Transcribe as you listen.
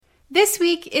This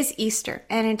week is Easter,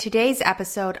 and in today's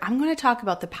episode, I'm going to talk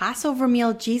about the Passover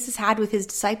meal Jesus had with his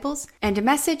disciples and a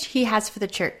message he has for the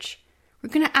church. We're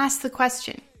going to ask the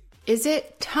question, is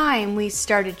it time we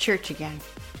started church again?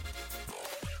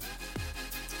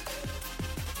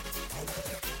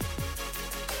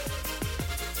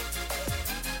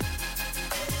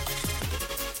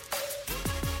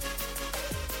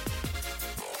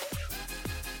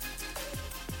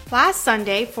 Last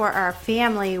Sunday, for our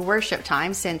family worship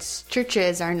time, since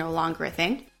churches are no longer a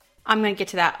thing, I'm going to get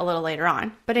to that a little later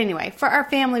on. But anyway, for our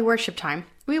family worship time,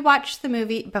 we watched the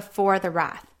movie Before the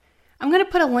Wrath. I'm going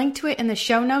to put a link to it in the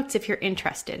show notes if you're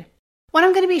interested. What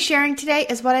I'm going to be sharing today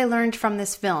is what I learned from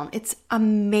this film. It's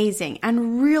amazing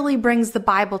and really brings the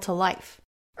Bible to life.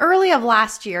 Early of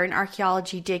last year, an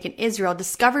archaeology dig in Israel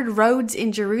discovered roads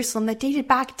in Jerusalem that dated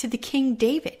back to the King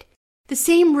David, the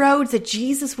same roads that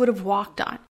Jesus would have walked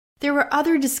on. There were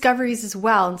other discoveries as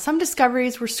well, and some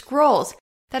discoveries were scrolls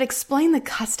that explain the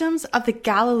customs of the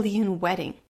Galilean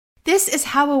wedding. This is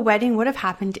how a wedding would have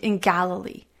happened in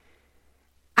Galilee.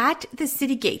 At the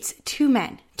city gates,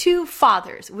 two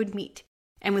fathers would meet,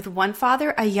 and with one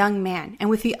father, a young man, and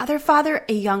with the other father,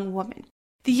 a young woman.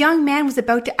 The young man was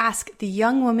about to ask the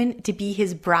young woman to be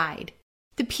his bride.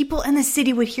 The people in the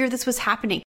city would hear this was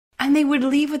happening, and they would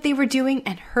leave what they were doing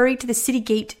and hurry to the city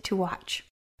gate to watch.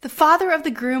 The father of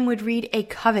the groom would read a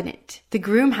covenant the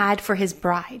groom had for his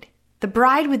bride. The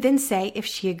bride would then say if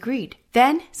she agreed.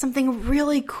 Then something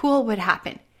really cool would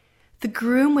happen. The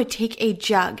groom would take a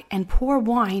jug and pour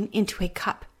wine into a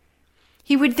cup.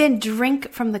 He would then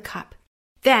drink from the cup.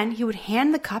 Then he would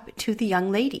hand the cup to the young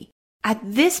lady. At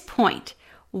this point,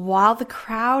 while the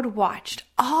crowd watched,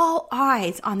 all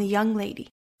eyes on the young lady,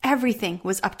 everything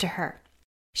was up to her.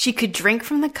 She could drink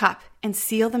from the cup and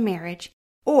seal the marriage,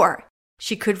 or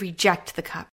she could reject the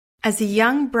cup. As the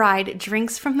young bride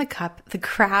drinks from the cup, the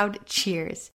crowd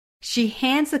cheers. She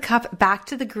hands the cup back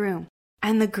to the groom,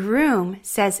 and the groom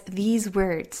says these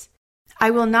words,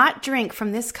 "I will not drink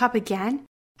from this cup again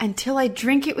until I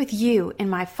drink it with you in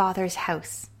my Father's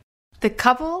house." The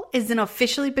couple is then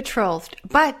officially betrothed,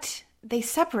 but they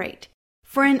separate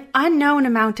for an unknown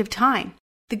amount of time.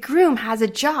 The groom has a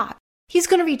job. He's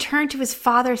going to return to his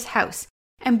father's house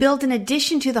and build an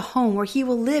addition to the home where he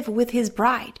will live with his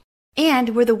bride and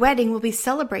where the wedding will be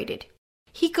celebrated.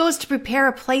 He goes to prepare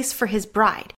a place for his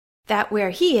bride, that where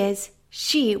he is,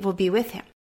 she will be with him.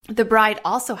 The bride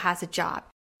also has a job.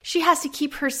 She has to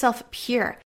keep herself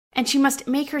pure, and she must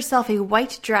make herself a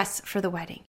white dress for the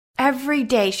wedding. Every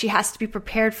day she has to be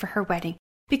prepared for her wedding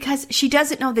because she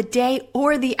doesn't know the day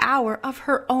or the hour of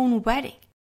her own wedding.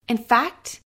 In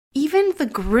fact, even the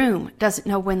groom doesn't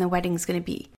know when the wedding's going to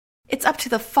be. It's up to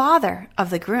the father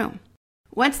of the groom.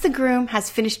 Once the groom has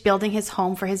finished building his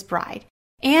home for his bride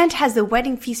and has the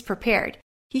wedding feast prepared,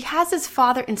 he has his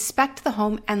father inspect the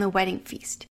home and the wedding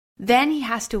feast. Then he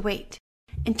has to wait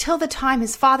until the time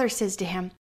his father says to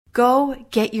him, "Go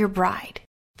get your bride."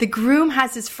 The groom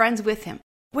has his friends with him,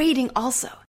 waiting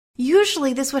also.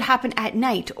 Usually this would happen at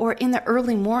night or in the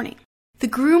early morning. The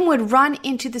groom would run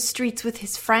into the streets with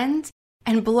his friends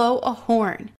and blow a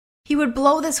horn. He would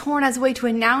blow this horn as a way to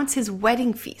announce his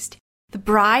wedding feast. The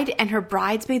bride and her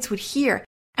bridesmaids would hear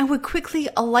and would quickly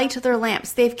alight their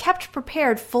lamps they've kept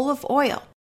prepared full of oil,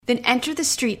 then enter the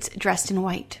streets dressed in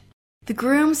white. The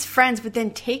groom's friends would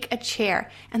then take a chair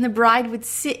and the bride would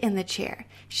sit in the chair.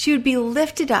 She would be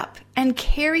lifted up and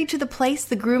carried to the place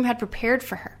the groom had prepared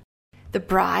for her. The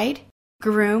bride,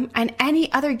 groom, and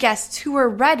any other guests who were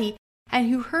ready and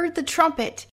who heard the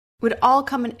trumpet would all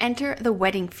come and enter the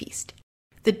wedding feast.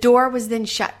 The door was then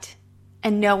shut,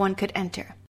 and no one could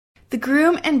enter. The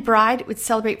groom and bride would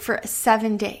celebrate for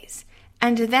 7 days,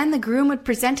 and then the groom would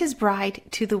present his bride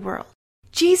to the world.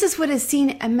 Jesus would have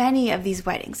seen many of these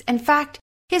weddings. In fact,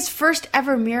 his first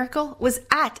ever miracle was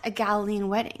at a Galilean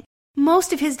wedding.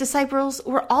 Most of his disciples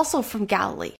were also from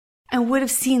Galilee and would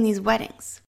have seen these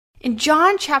weddings. In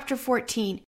John chapter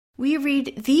 14, we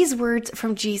read these words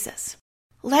from Jesus.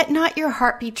 "Let not your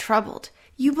heart be troubled.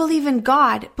 You believe in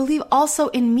God, believe also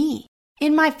in me.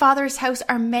 In my Father's house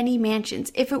are many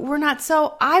mansions. If it were not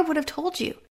so, I would have told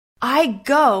you. I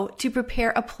go to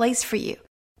prepare a place for you.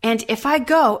 And if I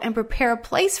go and prepare a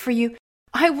place for you,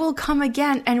 I will come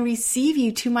again and receive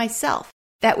you to myself,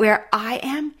 that where I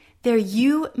am, there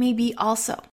you may be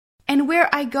also. And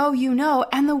where I go you know,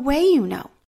 and the way you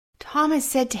know." Thomas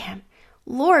said to him,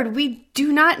 "Lord, we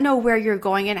do not know where you're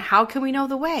going, and how can we know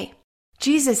the way?"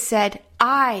 Jesus said,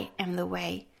 "I am the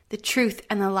way, the truth,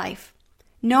 and the life.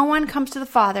 No one comes to the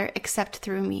Father except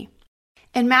through me."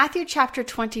 In Matthew chapter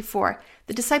 24,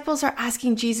 the disciples are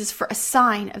asking Jesus for a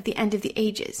sign of the end of the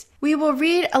ages. We will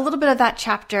read a little bit of that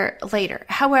chapter later.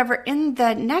 However, in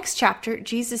the next chapter,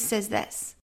 Jesus says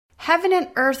this, "Heaven and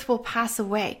earth will pass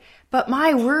away, but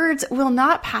my words will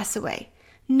not pass away.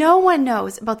 No one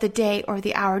knows about the day or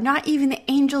the hour, not even the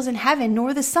angels in heaven,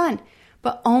 nor the Son,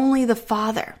 but only the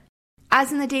Father.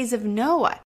 As in the days of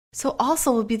Noah, so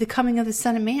also will be the coming of the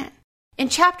Son of Man." In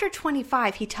chapter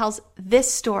 25, he tells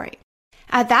this story.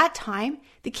 At that time,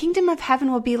 the kingdom of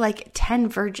heaven will be like 10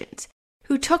 virgins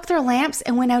who took their lamps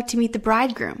and went out to meet the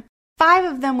bridegroom. 5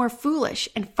 of them were foolish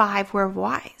and 5 were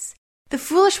wise. The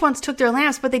foolish ones took their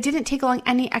lamps, but they didn't take along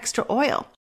any extra oil.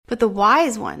 But the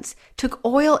wise ones took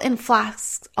oil in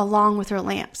flasks along with their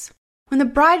lamps. When the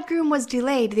bridegroom was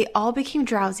delayed, they all became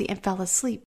drowsy and fell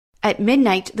asleep. At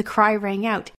midnight, the cry rang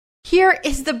out, "Here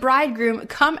is the bridegroom,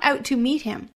 come out to meet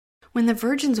him." When the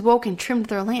virgins woke and trimmed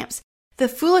their lamps, the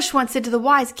foolish ones said to the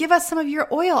wise, "Give us some of your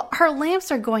oil. Our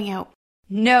lamps are going out."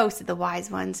 "No," said the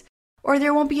wise ones, "or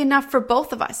there won't be enough for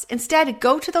both of us. Instead,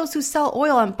 go to those who sell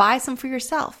oil and buy some for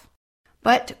yourself."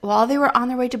 But while they were on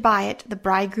their way to buy it, the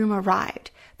bridegroom arrived.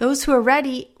 Those who were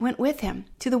ready went with him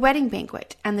to the wedding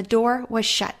banquet, and the door was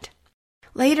shut.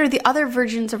 Later, the other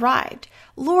virgins arrived.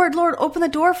 "Lord, Lord, open the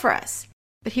door for us."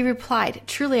 But he replied,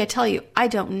 "Truly I tell you, I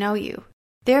don't know you.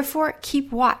 Therefore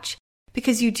keep watch,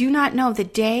 because you do not know the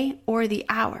day or the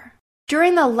hour."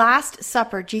 During the Last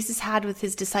Supper Jesus had with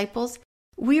his disciples,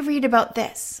 we read about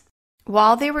this.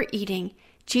 While they were eating,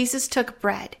 Jesus took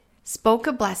bread, spoke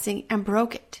a blessing, and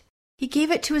broke it. He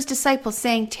gave it to his disciples,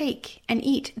 saying, "Take and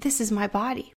eat, this is my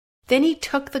body." Then he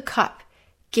took the cup,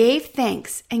 gave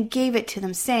thanks, and gave it to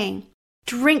them, saying,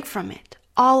 "Drink from it,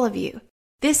 all of you.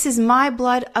 This is my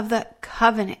blood of the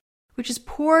covenant, which is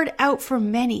poured out for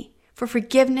many for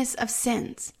forgiveness of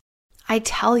sins. I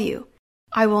tell you,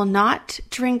 I will not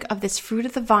drink of this fruit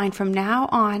of the vine from now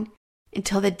on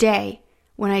until the day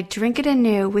when I drink it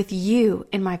anew with you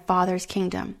in my Father's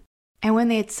kingdom." And when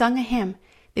they had sung a hymn,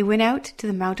 they went out to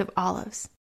the Mount of Olives.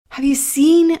 Have you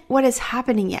seen what is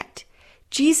happening yet?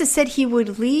 Jesus said he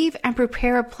would leave and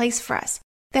prepare a place for us,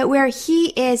 that where he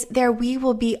is, there we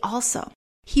will be also.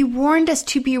 He warned us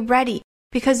to be ready,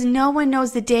 because no one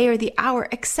knows the day or the hour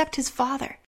except his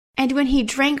Father. And when he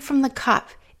drank from the cup,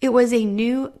 it was a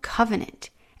new covenant.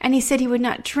 And he said he would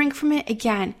not drink from it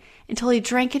again until he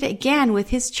drank it again with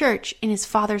his church in his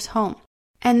Father's home.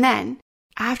 And then,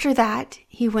 after that,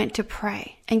 he went to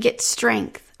pray and get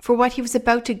strength for what he was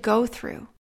about to go through.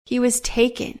 He was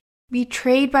taken,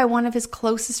 betrayed by one of his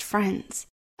closest friends,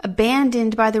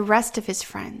 abandoned by the rest of his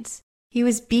friends. He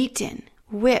was beaten,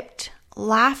 whipped,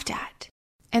 laughed at,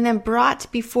 and then brought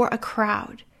before a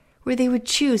crowd where they would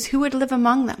choose who would live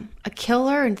among them, a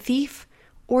killer and thief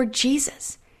or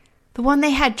Jesus, the one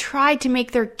they had tried to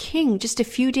make their king just a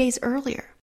few days earlier.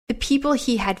 The people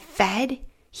he had fed,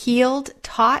 healed,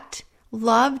 taught,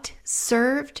 loved,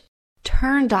 served,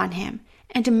 turned on him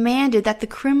and demanded that the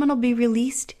criminal be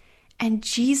released and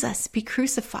Jesus be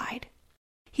crucified.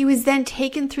 He was then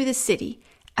taken through the city,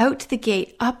 out to the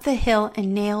gate, up the hill,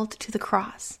 and nailed to the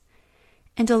cross.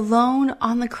 And alone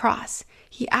on the cross,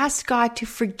 he asked God to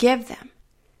forgive them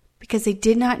because they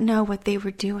did not know what they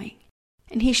were doing.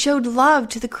 And he showed love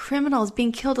to the criminals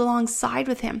being killed alongside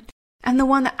with him. And the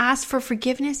one that asked for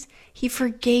forgiveness, he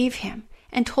forgave him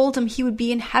and told him he would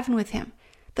be in heaven with him.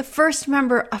 The first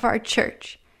member of our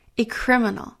church, a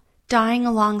criminal, dying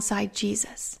alongside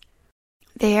Jesus.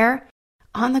 There,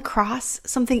 on the cross,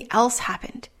 something else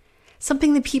happened.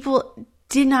 Something the people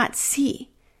did not see.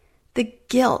 The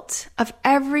guilt of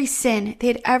every sin they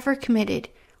had ever committed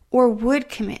or would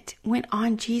commit went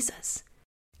on Jesus.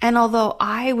 And although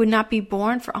I would not be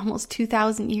born for almost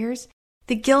 2,000 years,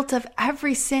 the guilt of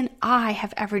every sin I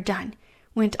have ever done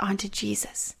went on to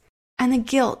Jesus. And the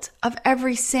guilt of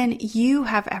every sin you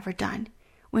have ever done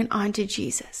went on to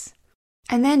Jesus.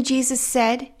 And then Jesus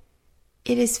said,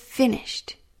 "It is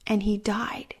finished," and he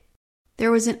died.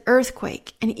 There was an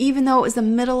earthquake, and even though it was the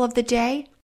middle of the day,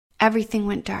 everything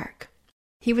went dark.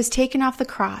 He was taken off the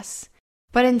cross,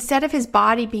 but instead of his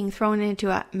body being thrown into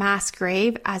a mass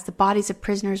grave, as the bodies of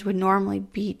prisoners would normally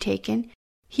be taken,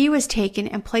 he was taken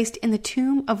and placed in the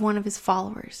tomb of one of his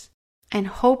followers. And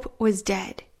hope was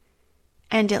dead,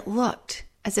 and it looked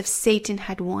as if Satan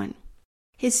had won.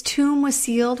 His tomb was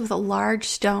sealed with a large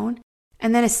stone,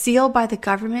 and then a seal by the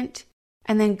government,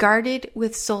 and then guarded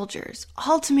with soldiers,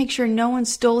 all to make sure no one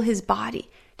stole his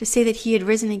body to say that he had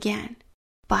risen again.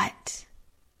 But,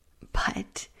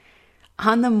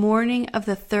 on the morning of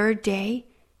the third day,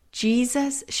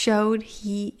 Jesus showed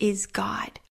he is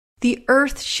God. The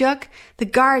earth shook, the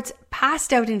guards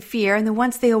passed out in fear, and then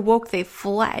once they awoke, they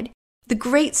fled. The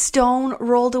great stone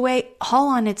rolled away all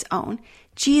on its own.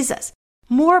 Jesus,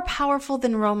 more powerful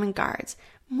than Roman guards,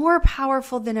 more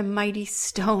powerful than a mighty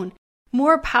stone,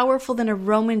 more powerful than a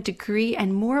Roman decree,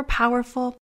 and more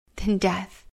powerful than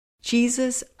death.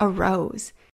 Jesus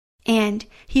arose. And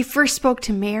he first spoke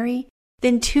to Mary,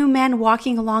 then two men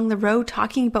walking along the road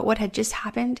talking about what had just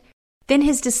happened, then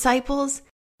his disciples,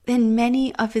 then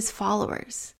many of his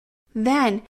followers.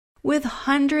 Then, with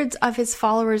hundreds of his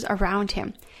followers around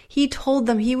him, he told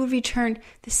them he would return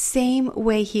the same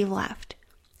way he left.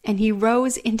 And he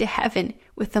rose into heaven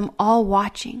with them all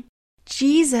watching.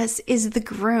 Jesus is the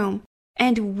groom,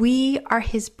 and we are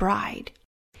his bride.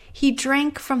 He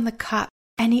drank from the cup,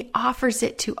 and he offers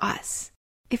it to us.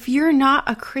 If you're not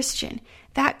a Christian,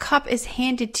 that cup is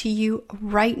handed to you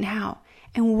right now.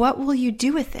 And what will you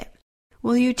do with it?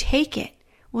 Will you take it?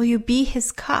 Will you be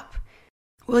his cup?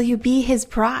 Will you be his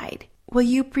bride? Will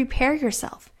you prepare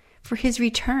yourself for his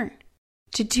return?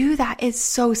 To do that is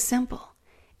so simple.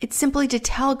 It's simply to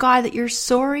tell God that you're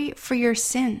sorry for your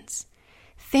sins.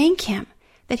 Thank him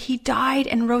that he died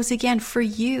and rose again for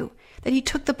you, that he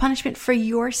took the punishment for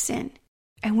your sin.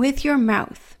 And with your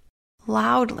mouth,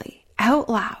 loudly, out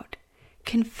loud,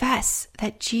 confess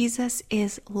that Jesus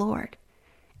is Lord.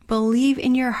 Believe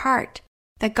in your heart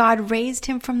that God raised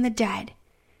him from the dead,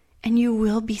 and you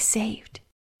will be saved.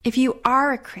 If you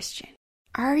are a Christian,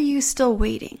 are you still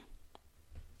waiting?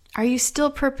 Are you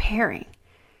still preparing?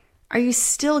 Are you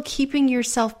still keeping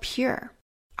yourself pure?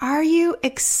 Are you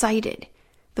excited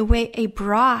the way a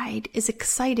bride is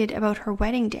excited about her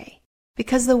wedding day?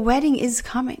 Because the wedding is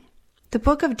coming. The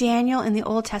book of Daniel in the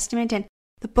Old Testament and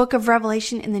the book of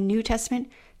Revelation in the New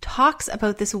Testament talks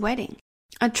about this wedding.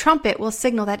 A trumpet will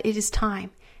signal that it is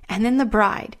time, and then the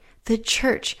bride, the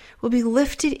church, will be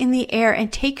lifted in the air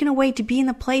and taken away to be in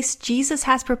the place Jesus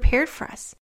has prepared for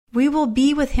us. We will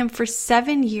be with him for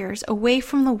 7 years away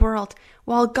from the world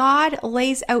while God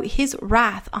lays out his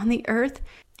wrath on the earth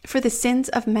for the sins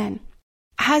of men.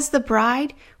 As the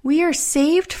bride, we are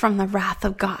saved from the wrath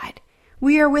of God.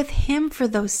 We are with him for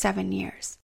those 7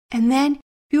 years. And then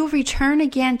we will return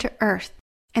again to earth,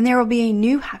 and there will be a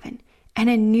new heaven and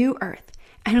a new earth,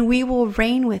 and we will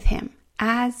reign with him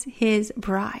as his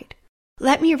bride.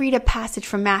 Let me read a passage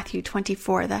from Matthew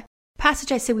 24, the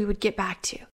passage I said we would get back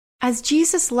to. As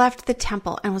Jesus left the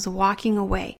temple and was walking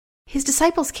away, his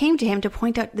disciples came to him to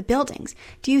point out the buildings.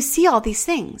 Do you see all these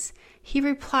things? He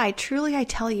replied, truly I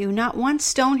tell you, not one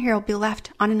stone here will be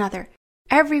left on another.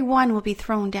 Every one will be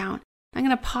thrown down. I'm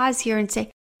going to pause here and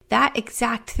say that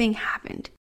exact thing happened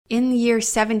in the year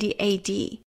 70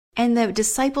 AD. And the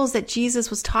disciples that Jesus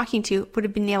was talking to would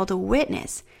have been able to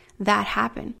witness that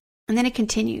happen. And then it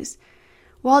continues.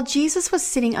 While Jesus was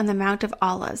sitting on the Mount of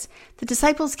Olives, the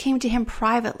disciples came to him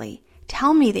privately.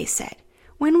 Tell me, they said,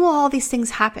 when will all these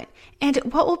things happen? And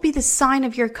what will be the sign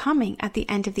of your coming at the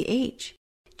end of the age?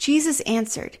 Jesus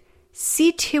answered,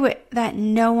 see to it that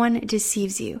no one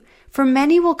deceives you. For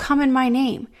many will come in my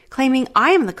name, claiming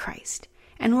I am the Christ,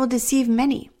 and will deceive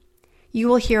many. You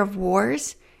will hear of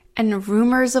wars and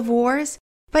rumors of wars,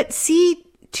 but see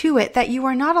to it that you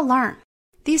are not alarmed.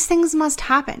 These things must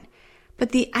happen, but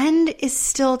the end is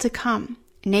still to come.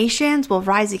 Nations will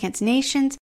rise against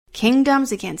nations,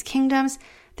 kingdoms against kingdoms.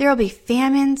 There will be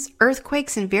famines,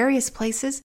 earthquakes in various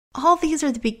places. All these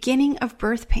are the beginning of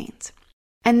birth pains.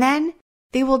 And then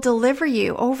they will deliver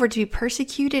you over to be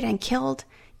persecuted and killed.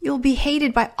 You will be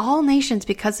hated by all nations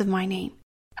because of my name.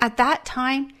 At that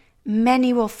time,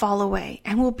 many will fall away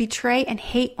and will betray and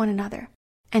hate one another.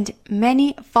 And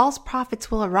many false prophets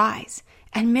will arise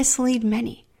and mislead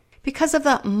many. Because of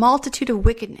the multitude of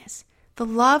wickedness, the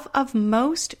love of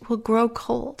most will grow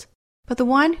cold. But the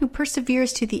one who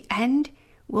perseveres to the end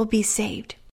will be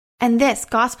saved. And this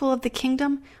gospel of the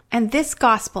kingdom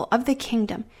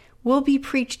will be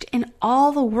preached in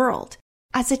all the world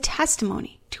as a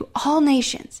testimony to all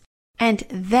nations, and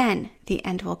then the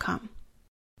end will come.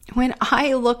 When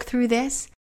I look through this,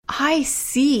 I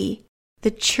see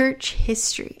the church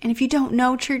history. And if you don't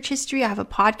know church history, I have a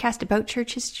podcast about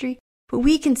church history, but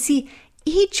we can see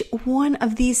each one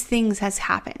of these things has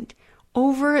happened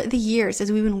over the years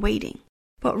as we've been waiting.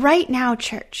 But right now,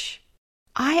 church,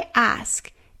 I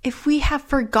ask if we have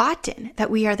forgotten that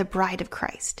we are the bride of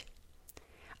Christ.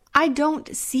 I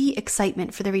don't see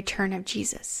excitement for the return of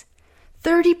Jesus.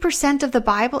 30% of the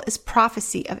Bible is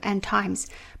prophecy of end times,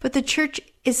 but the church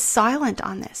is silent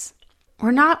on this.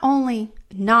 We're not only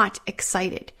not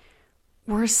excited,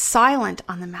 we're silent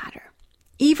on the matter.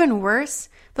 Even worse,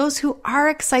 those who are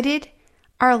excited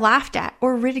are laughed at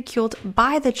or ridiculed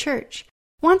by the church.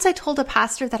 Once I told a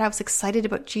pastor that I was excited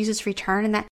about Jesus' return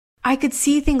and that I could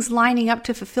see things lining up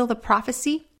to fulfill the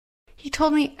prophecy. He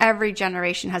told me every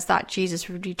generation has thought Jesus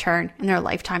would return in their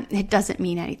lifetime. It doesn't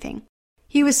mean anything.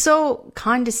 He was so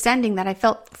condescending that I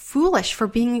felt foolish for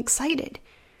being excited.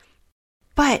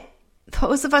 But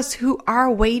those of us who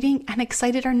are waiting and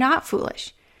excited are not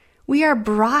foolish. We are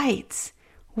brides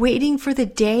waiting for the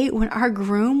day when our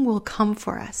groom will come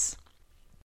for us.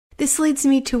 This leads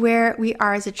me to where we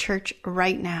are as a church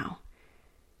right now.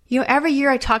 Every year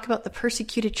I talk about the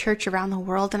persecuted church around the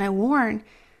world, and I warn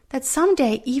that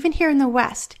someday, even here in the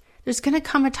West, there's going to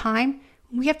come a time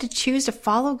when we have to choose to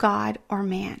follow God or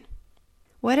man.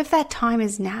 What if that time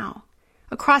is now?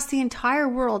 Across the entire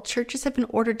world, churches have been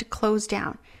ordered to close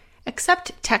down,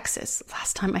 except Texas,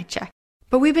 last time I checked.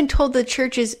 But we've been told the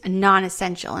church is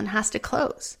non-essential and has to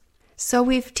close. So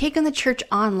we've taken the church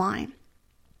online.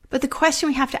 But the question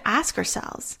we have to ask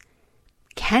ourselves,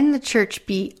 can the church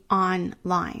be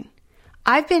online?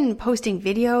 I've been posting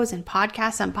videos and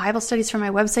podcasts on Bible studies from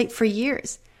my website for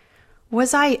years.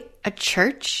 Was I a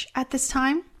church at this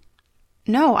time?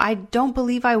 No, I don't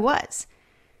believe I was.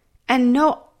 And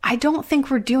no, I don't think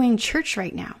we're doing church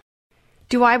right now.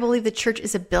 Do I believe the church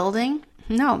is a building?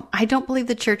 No, I don't believe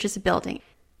the church is a building.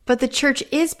 But the church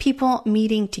is people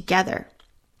meeting together.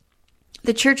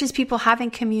 The church is people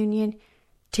having communion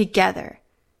together.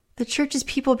 The church is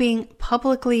people being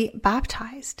publicly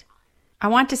baptized. I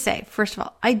want to say, first of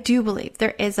all, I do believe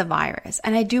there is a virus,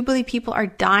 and I do believe people are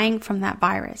dying from that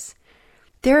virus.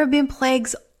 There have been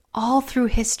plagues all through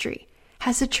history.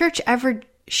 Has the church ever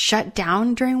shut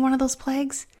down during one of those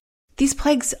plagues? These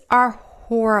plagues are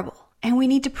horrible, and we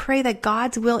need to pray that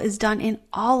God's will is done in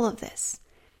all of this.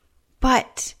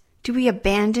 But do we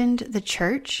abandon the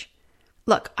church?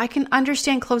 Look, I can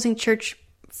understand closing church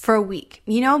for a week.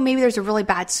 Maybe there's a really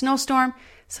bad snowstorm,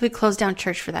 so we close down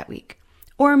church for that week.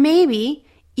 Or maybe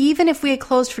even if we had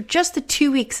closed for just the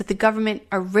 2 weeks that the government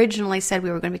originally said we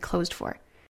were going to be closed for.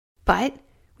 But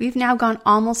we've now gone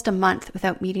almost a month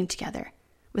without meeting together,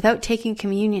 without taking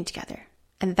communion together.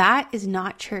 And that is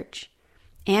not church.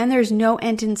 And there's no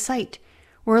end in sight.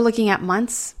 We're looking at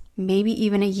months, maybe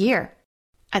even a year.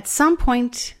 At some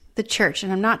point, the church,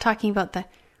 and I'm not talking about the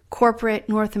corporate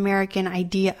North American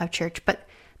idea of church, but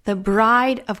the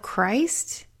bride of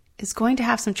Christ is going to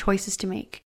have some choices to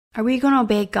make. Are we going to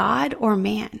obey God or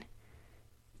man?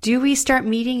 Do we start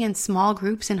meeting in small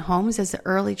groups in homes as the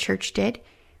early church did?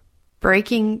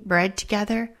 Breaking bread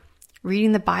together,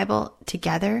 reading the Bible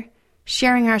together,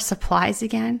 sharing our supplies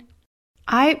again?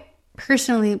 I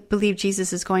personally believe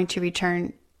Jesus is going to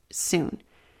return soon,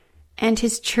 and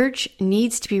his church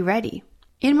needs to be ready.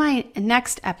 In my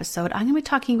next episode, I'm going to be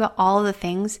talking about all of the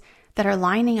things that are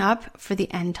lining up for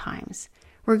the end times.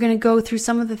 We're going to go through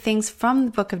some of the things from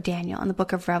the book of Daniel and the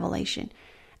book of Revelation.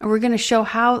 And we're going to show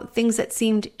how things that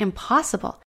seemed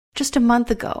impossible just a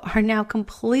month ago are now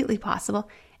completely possible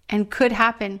and could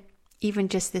happen even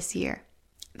just this year.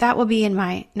 That will be in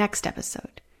my next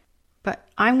episode. But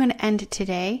I'm going to end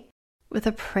today with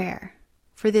a prayer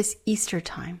for this Easter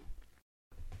time.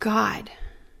 God,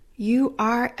 you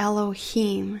are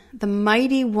Elohim, the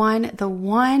mighty one, the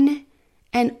one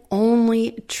and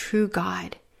only true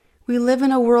God. We live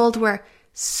in a world where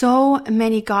so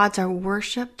many gods are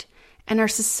worshipped, and our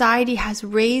society has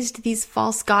raised these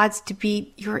false gods to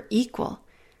be your equal.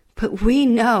 But we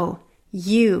know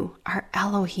you are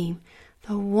Elohim,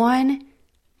 the one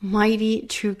mighty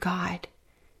true God.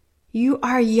 You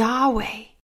are Yahweh,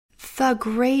 the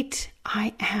great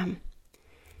I am.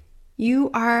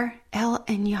 You are El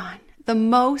Elyon, the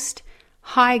most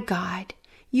high God.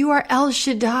 You are El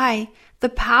Shaddai, the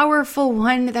powerful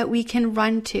one that we can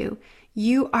run to.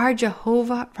 You are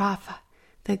Jehovah Rapha,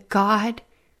 the God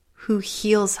who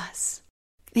heals us.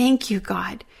 Thank you,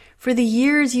 God, for the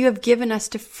years you have given us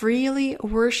to freely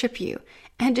worship you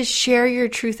and to share your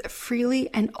truth freely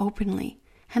and openly.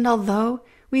 And although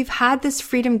we've had this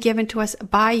freedom given to us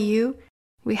by you,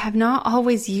 we have not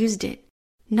always used it,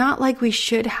 not like we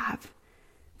should have.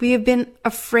 We have been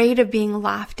afraid of being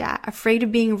laughed at, afraid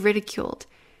of being ridiculed.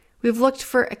 We've looked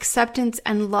for acceptance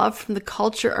and love from the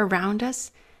culture around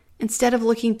us instead of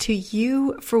looking to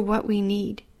you for what we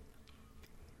need.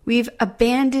 We've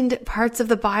abandoned parts of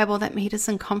the Bible that made us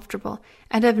uncomfortable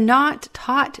and have not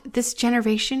taught this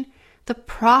generation the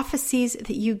prophecies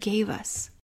that you gave us.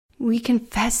 We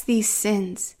confess these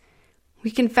sins.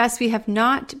 We confess we have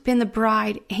not been the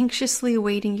bride anxiously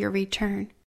awaiting your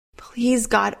return. Please,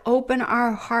 God, open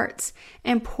our hearts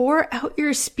and pour out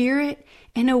your Spirit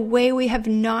in a way we have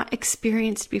not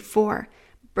experienced before.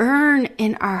 Burn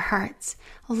in our hearts.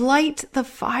 Light the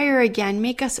fire again.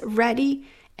 Make us ready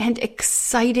and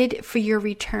excited for your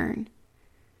return.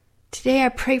 Today I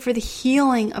pray for the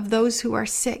healing of those who are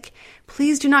sick.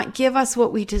 Please do not give us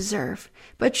what we deserve,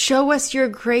 but show us your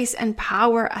grace and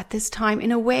power at this time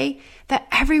in a way that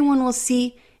everyone will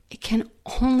see it can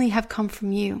only have come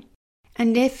from you.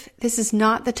 And if this is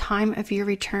not the time of your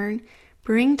return,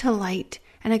 bring to light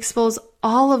and expose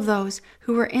all of those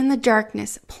who are in the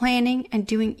darkness planning and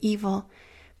doing evil.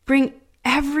 Bring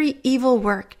every evil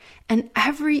work and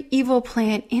every evil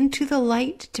plan into the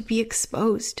light to be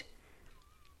exposed.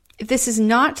 If this is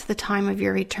not the time of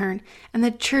your return, and the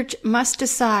church must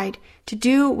decide to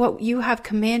do what you have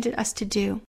commanded us to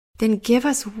do, then give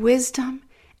us wisdom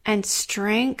and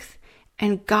strength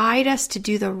and guide us to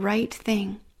do the right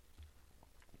thing.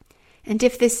 And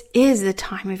if this is the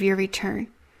time of your return,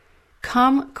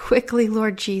 come quickly,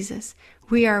 Lord Jesus.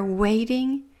 We are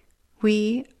waiting.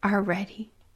 We are ready.